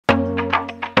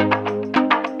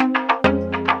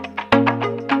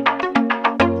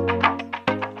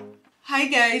Hi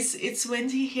guys, it's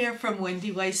Wendy here from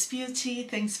Wendy Wise Beauty.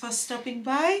 Thanks for stopping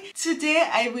by. Today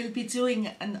I will be doing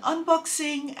an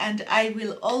unboxing and I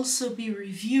will also be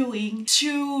reviewing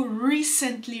two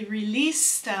recently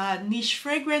released niche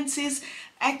fragrances.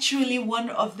 Actually, one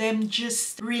of them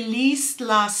just released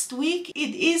last week.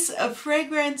 It is a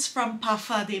fragrance from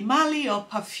Parfums de Marly or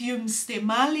Parfums de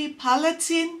Marly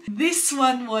Palatine. This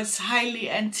one was highly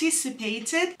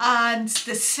anticipated, and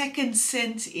the second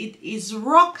scent, it is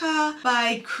Rocca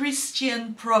by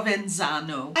Christian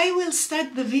Provenzano. I will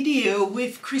start the video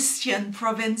with Christian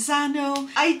Provenzano.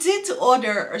 I did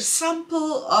order a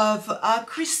sample of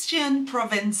Christian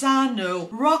Provenzano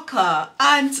Rocca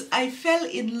and I fell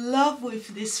in love with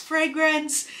this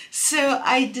fragrance, so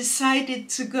I decided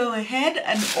to go ahead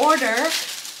and order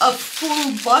a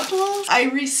full bottle. I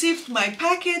received my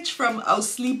package from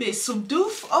Ausliebe zum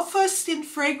Duft, or First in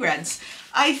Fragrance.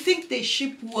 I think they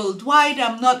ship worldwide.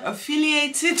 I'm not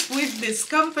affiliated with this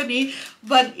company,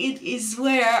 but it is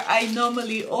where I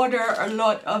normally order a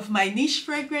lot of my niche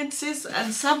fragrances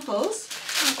and samples.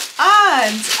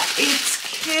 And it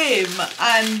came,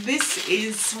 and this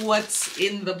is what's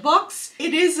in the box.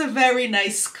 It is a very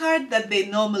nice card that they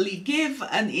normally give,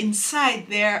 and inside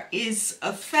there is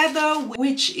a feather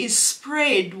which is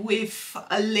sprayed with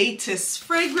a latest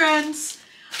fragrance.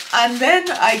 And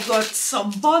then I got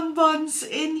some bonbons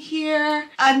in here,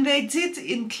 and they did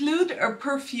include a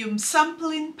perfume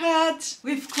sampling pad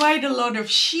with quite a lot of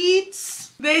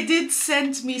sheets. They did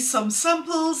send me some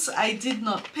samples. I did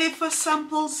not pay for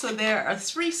samples, so there are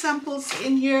 3 samples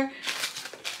in here.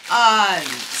 And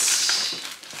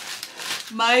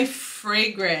my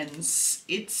fragrance,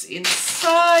 it's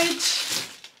inside.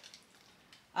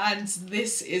 And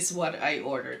this is what I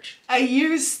ordered. I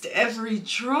used every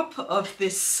drop of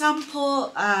this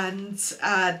sample, and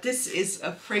this is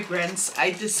a fragrance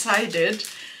I decided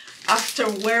after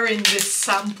wearing this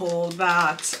sample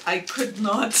that I could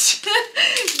not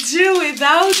do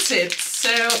without it.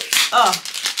 So,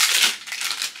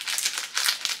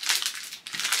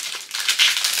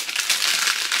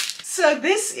 So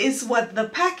this is what the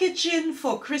packaging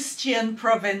for Christian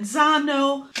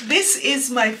Provenzano. This is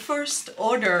my first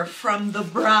order from the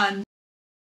brand.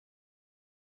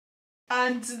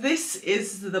 And this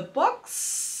is the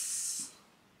box.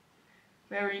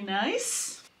 Very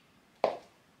nice.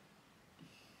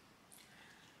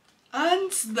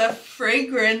 And the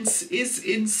fragrance is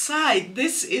inside.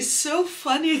 This is so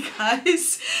funny,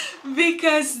 guys,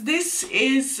 because this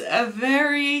is a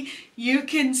very, you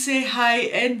can say,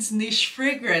 high-end niche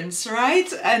fragrance,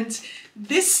 right? And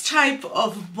this type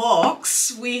of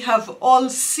box we have all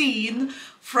seen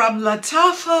from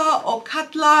Latafa or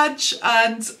Katlaj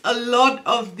and a lot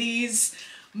of these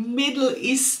Middle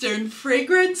Eastern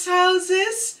fragrance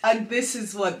houses. And this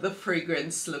is what the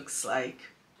fragrance looks like.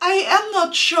 I am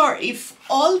not sure if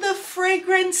all the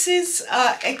fragrances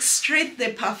are Extrait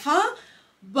de Parfum,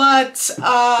 but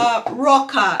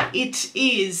Rocca, it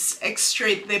is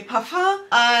Extrait de Parfum,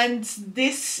 and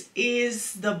this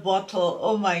is the bottle.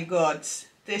 Oh my god,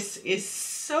 this is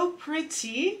so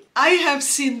pretty. I have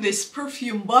seen this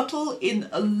perfume bottle in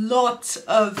a lot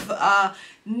of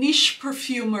niche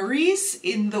perfumeries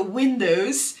in the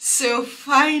windows, so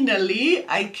finally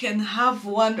I can have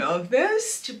one of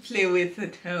those to play with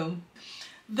at home.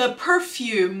 The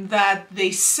perfume that they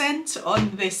sent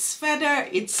on this feather,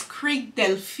 it's Krieg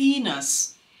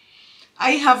Delphinus.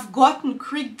 I have gotten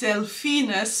Krieg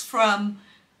Delphinus from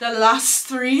the last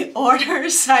 3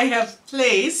 orders I have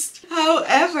placed.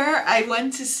 However, I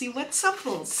want to see what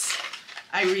samples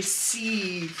I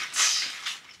received.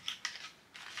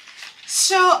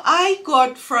 So I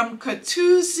got from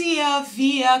Catuzia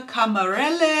via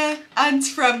Camarelle, and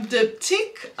from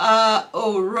Diptyque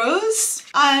Eau Rose,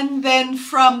 and then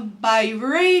from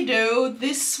Byredo,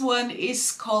 this one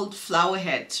is called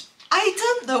Flowerhead. I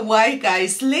don't know why,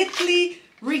 guys, lately,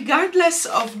 regardless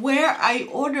of where I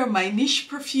order my niche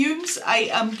perfumes, I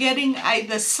am getting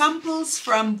either samples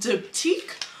from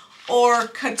Diptyque or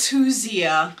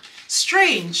Catuzia.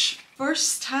 Strange.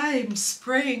 First time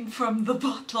spraying from the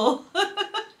bottle.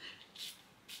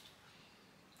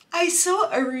 I saw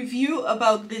a review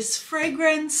about this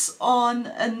fragrance on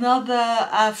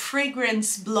another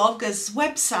fragrance blogger's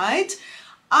website,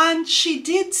 and she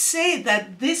did say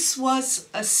that this was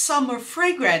a summer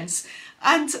fragrance.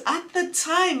 And at the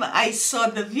time I saw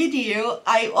the video,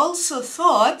 I also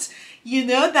thought, you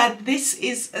know, that this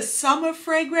is a summer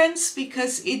fragrance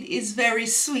because it is very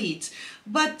sweet.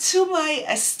 But to my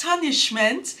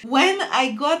astonishment, when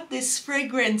I got this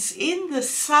fragrance in the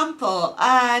sample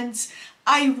and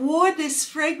I wore this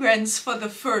fragrance for the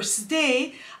first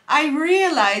day, I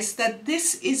realized that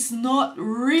this is not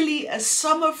really a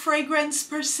summer fragrance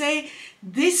per se.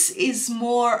 This is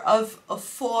more of a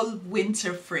fall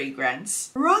winter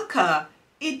fragrance. Rocca,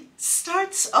 it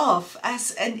starts off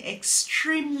as an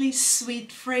extremely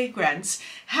sweet fragrance.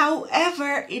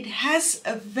 However, it has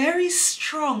a very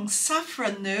strong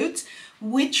saffron note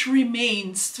which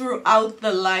remains throughout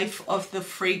the life of the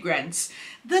fragrance.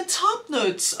 The top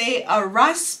notes, they are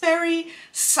raspberry,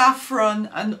 saffron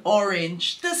and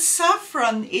orange. The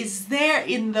saffron is there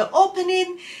in the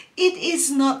opening. It is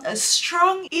not as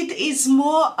strong. It is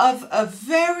more of a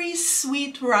very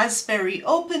sweet raspberry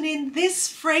opening. This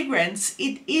fragrance,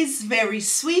 it is very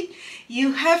sweet.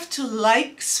 You have to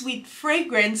like sweet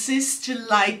fragrances to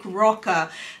like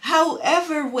Rocca.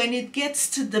 However, when it gets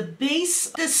to the base,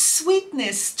 the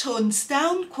sweetness tones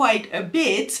down quite a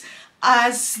bit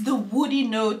as the woody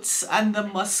notes and the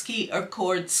musky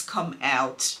accords come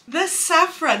out. The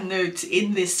saffron note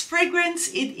in this fragrance,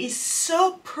 it is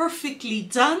so perfectly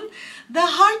done. The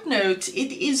heart note,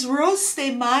 it is rose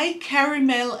de maille,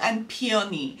 caramel and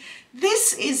peony.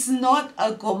 This is not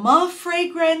a gourmand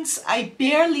fragrance. I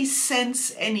barely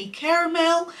sense any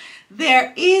caramel.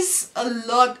 There is a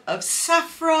lot of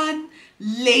saffron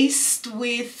laced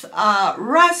with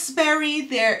raspberry,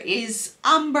 there is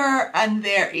amber and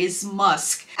there is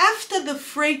musk. After the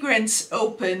fragrance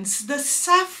opens, the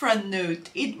saffron note,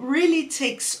 it really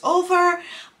takes over,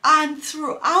 and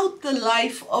throughout the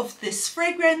life of this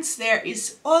fragrance there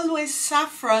is always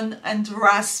saffron and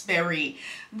raspberry.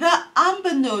 The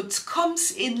amber note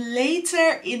comes in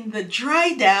later in the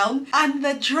dry down, and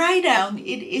the dry down,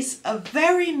 it is a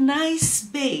very nice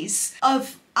base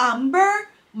of amber,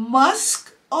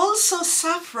 musk, also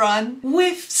saffron,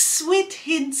 with sweet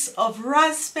hints of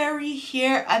raspberry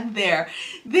here and there.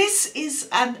 This is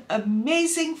an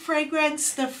amazing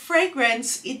fragrance. The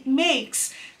fragrance, it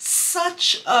makes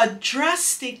such a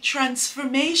drastic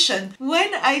transformation.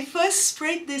 When I first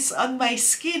sprayed this on my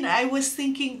skin, I was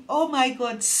thinking, oh my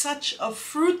god, such a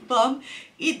fruit bomb.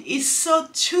 It is so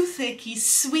toothache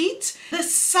sweet. The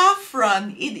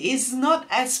saffron, it is not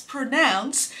as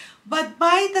pronounced, but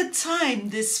by the time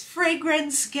this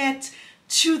fragrance gets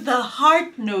to the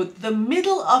heart note, the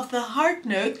middle of the heart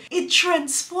note, it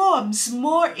transforms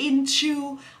more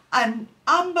into an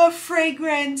amber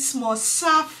fragrance, more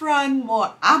saffron,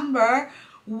 more amber,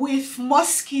 with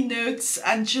musky notes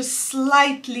and just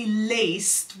slightly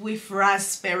laced with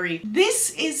raspberry. This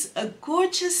is a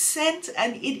gorgeous scent,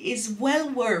 and it is well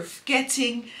worth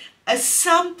getting a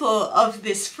sample of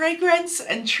this fragrance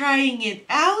and trying it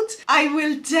out. I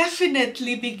will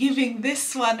definitely be giving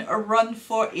this one a run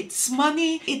for its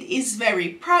money. It is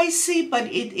very pricey, but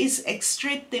it is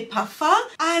Extrait de Parfum,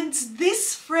 and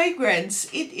this fragrance,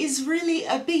 it is really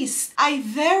a beast. I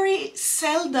very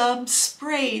seldom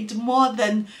sprayed more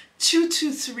than 2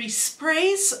 to 3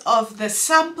 sprays of the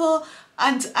sample,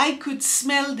 and I could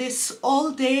smell this all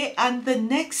day, and the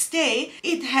next day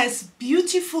it has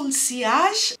beautiful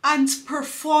sillage and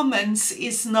performance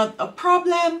is not a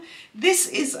problem. This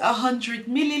is 100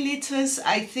 milliliters.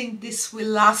 I think this will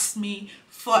last me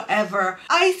forever.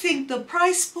 I think the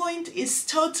price point is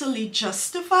totally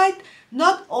justified.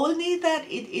 Not only that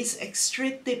it is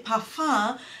Extrait de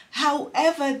Parfum,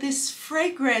 however, this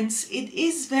fragrance, it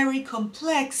is very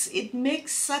complex. It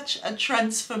makes such a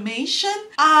transformation,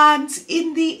 and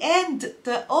in the end,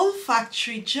 the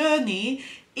olfactory journey,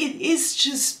 it is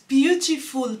just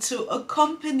beautiful to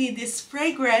accompany this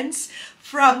fragrance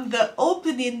from the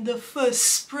opening, the first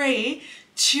spray,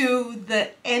 to the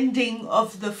ending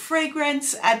of the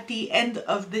fragrance at the end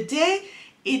of the day.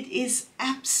 It is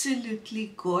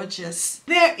absolutely gorgeous.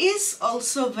 There is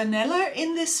also vanilla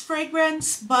in this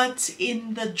fragrance, but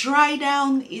in the dry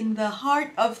down, in the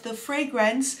heart of the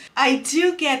fragrance, I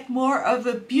do get more of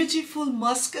a beautiful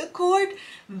musk accord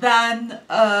than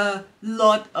a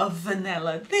lot of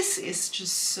vanilla. This is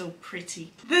just so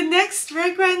pretty. The next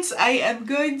fragrance I am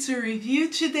going to review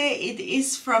today, it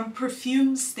is from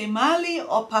Parfums de Marly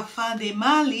or Parfum de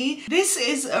Marly. This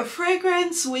is a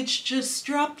fragrance which just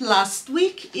dropped last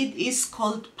week. It is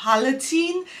called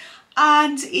Palatine,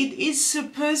 and it is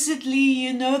supposedly,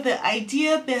 you know, the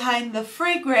idea behind the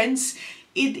fragrance,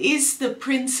 it is the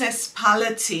Princess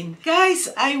Palatine. Guys,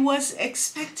 I was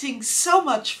expecting so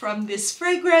much from this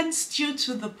fragrance due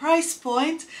to the price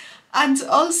point, and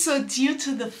also due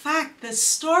to the fact, the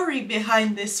story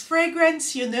behind this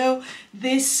fragrance, you know,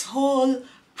 this whole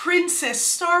princess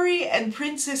story, and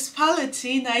Princess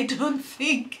Palatine, I don't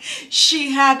think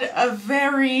she had a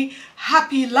very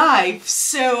happy life,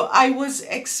 so I was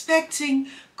expecting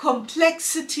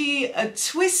complexity, a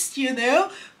twist, you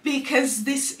know, because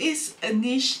this is a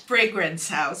niche fragrance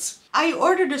house. I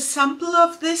ordered a sample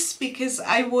of this because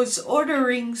I was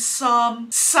ordering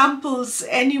some samples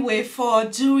anyway for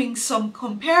doing some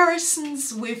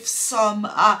comparisons with some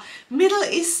Middle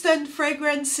Eastern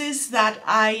fragrances that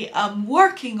I am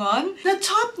working on. The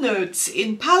top notes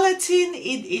in Palatine,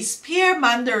 it is pear,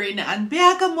 mandarin and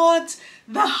bergamot.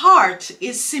 The heart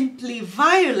is simply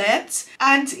violet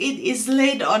and it is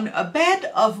laid on a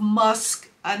bed of musk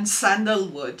and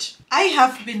sandalwood. I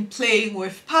have been playing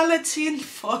with Palatine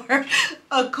for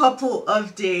a couple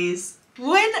of days.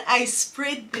 When I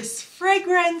sprayed this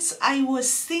fragrance, I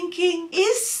was thinking,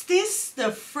 is this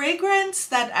the fragrance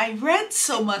that I read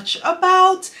so much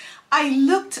about? I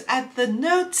looked at the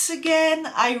notes again,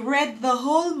 I read the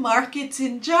whole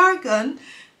marketing jargon,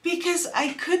 because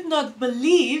I could not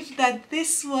believe that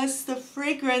this was the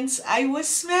fragrance I was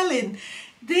smelling.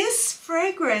 This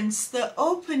fragrance, the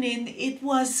opening, it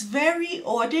was very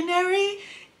ordinary.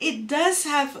 It does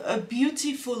have a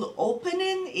beautiful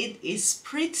opening. It is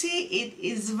pretty. It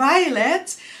is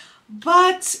violet,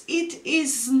 but it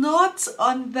is not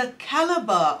on the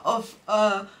caliber of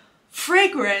a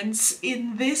fragrance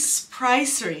in this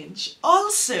price range.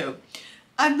 Also,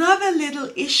 another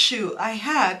little issue I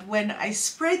had when I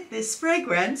sprayed this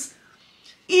fragrance,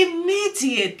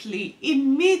 immediately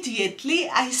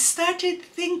I started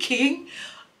thinking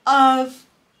of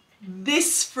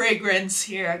this fragrance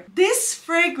here. This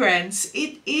fragrance,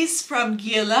 it is from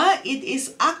Guerlain, it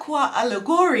is Aqua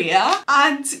Allegoria,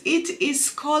 and it is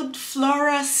called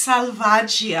Flora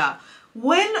Salvaggia.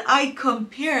 When I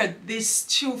compared these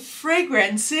two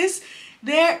fragrances,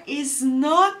 there is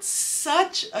not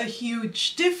such a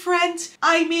huge difference.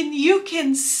 I mean, you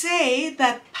can say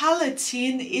that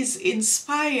Palatine is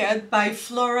inspired by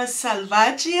Flora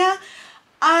Salvaggia,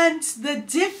 and the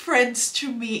difference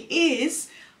to me is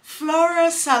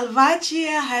Flora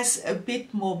Salvaggia has a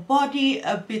bit more body,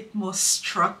 a bit more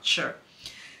structure.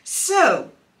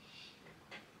 So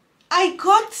I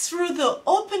got through the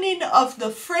opening of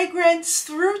the fragrance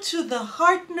through to the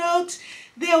heart note.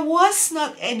 There was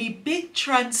not any big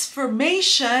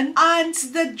transformation, and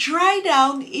the dry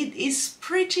down, it is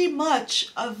pretty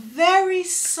much a very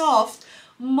soft,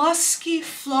 musky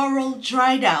floral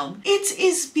dry down. It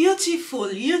is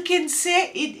beautiful. You can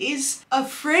say it is a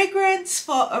fragrance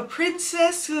for a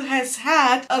princess who has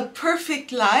had a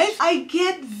perfect life. I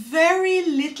get very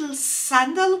little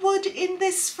sandalwood in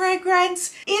this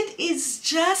fragrance. It is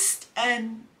just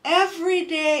an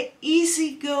everyday,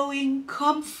 easygoing,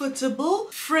 comfortable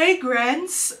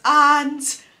fragrance, and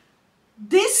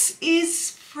this is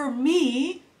for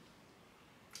me,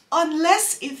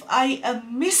 unless if I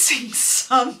am missing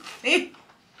something,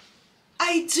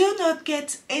 I do not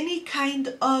get any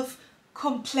kind of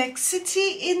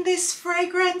complexity in this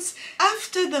fragrance.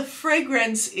 After the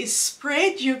fragrance is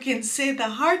sprayed, you can say the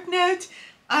heart note,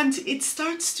 and it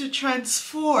starts to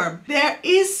transform. There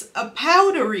is a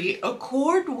powdery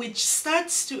accord which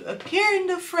starts to appear in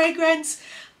the fragrance,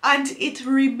 and it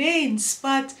remains,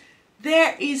 but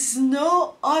there is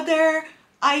no other,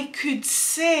 I could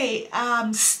say,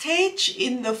 stage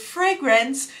in the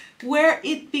fragrance where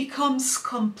it becomes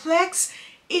complex.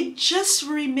 It just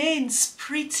remains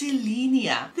pretty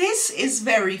linear. This is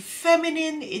very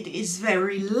feminine, it is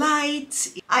very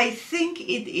light. I think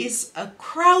it is a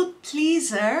crowd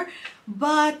pleaser,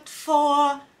 but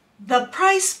for the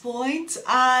price point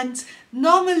and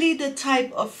normally the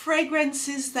type of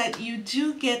fragrances that you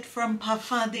do get from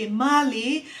Parfums de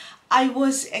Marly, I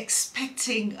was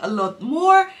expecting a lot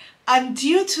more. And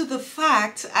due to the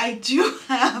fact I do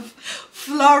have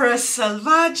Flora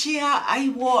Salvaggia,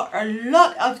 I wore a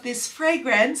lot of this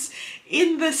fragrance.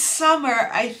 In the summer,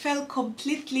 I fell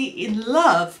completely in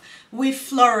love with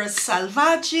Flora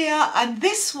Salvaggia, and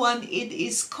this one, it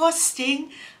is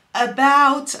costing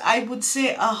about, I would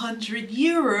say, 100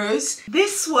 euros.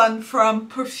 This one from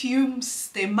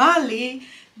Parfums de Marly,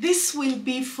 this will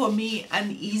be for me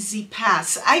an easy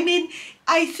pass. I mean,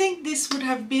 I think this would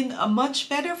have been a much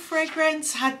better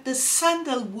fragrance had the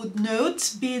sandalwood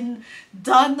notes been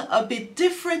done a bit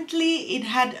differently. It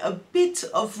had a bit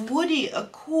of woody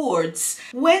accords.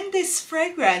 When this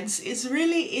fragrance is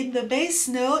really in the base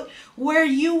note, where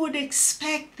you would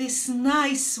expect this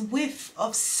nice whiff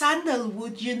of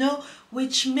sandalwood, you know,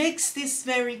 which makes this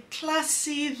very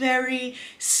classy, very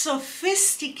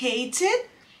sophisticated,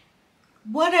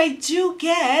 what I do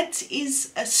get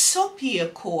is a soapy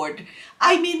accord.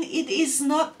 I mean, it is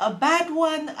not a bad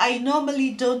one. I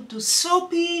normally don't do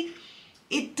soapy.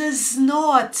 It does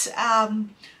not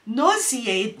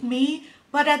nauseate me,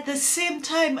 but at the same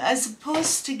time, as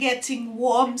opposed to getting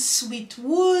warm, sweet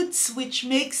woods, which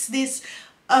makes this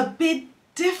a bit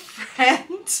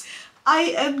different.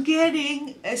 I am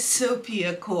getting a soapy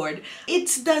accord. It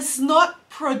does not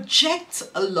project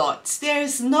a lot. There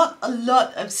is not a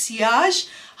lot of sillage.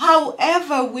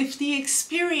 However, with the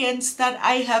experience that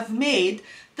I have made,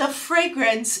 the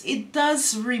fragrance, it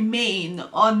does remain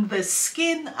on the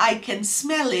skin. I can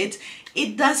smell it.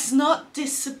 It does not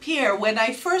disappear. When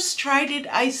I first tried it,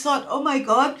 I thought, oh my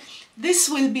God, this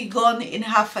will be gone in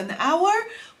half an hour,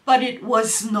 but it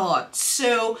was not.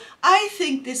 So I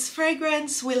think this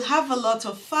fragrance will have a lot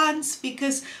of fans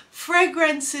because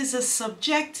fragrances are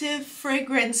subjective,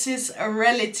 fragrances are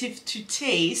relative to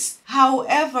taste.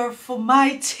 However, for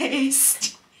my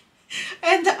taste,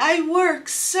 and I work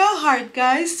so hard,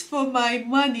 guys, for my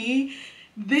money,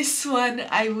 this one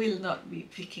I will not be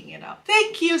picking it up.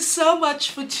 Thank you so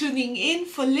much for tuning in,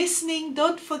 for listening.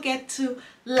 Don't forget to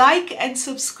like and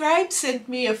subscribe, send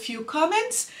me a few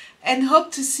comments, and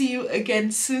hope to see you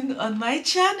again soon on my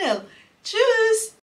channel. Tschüss!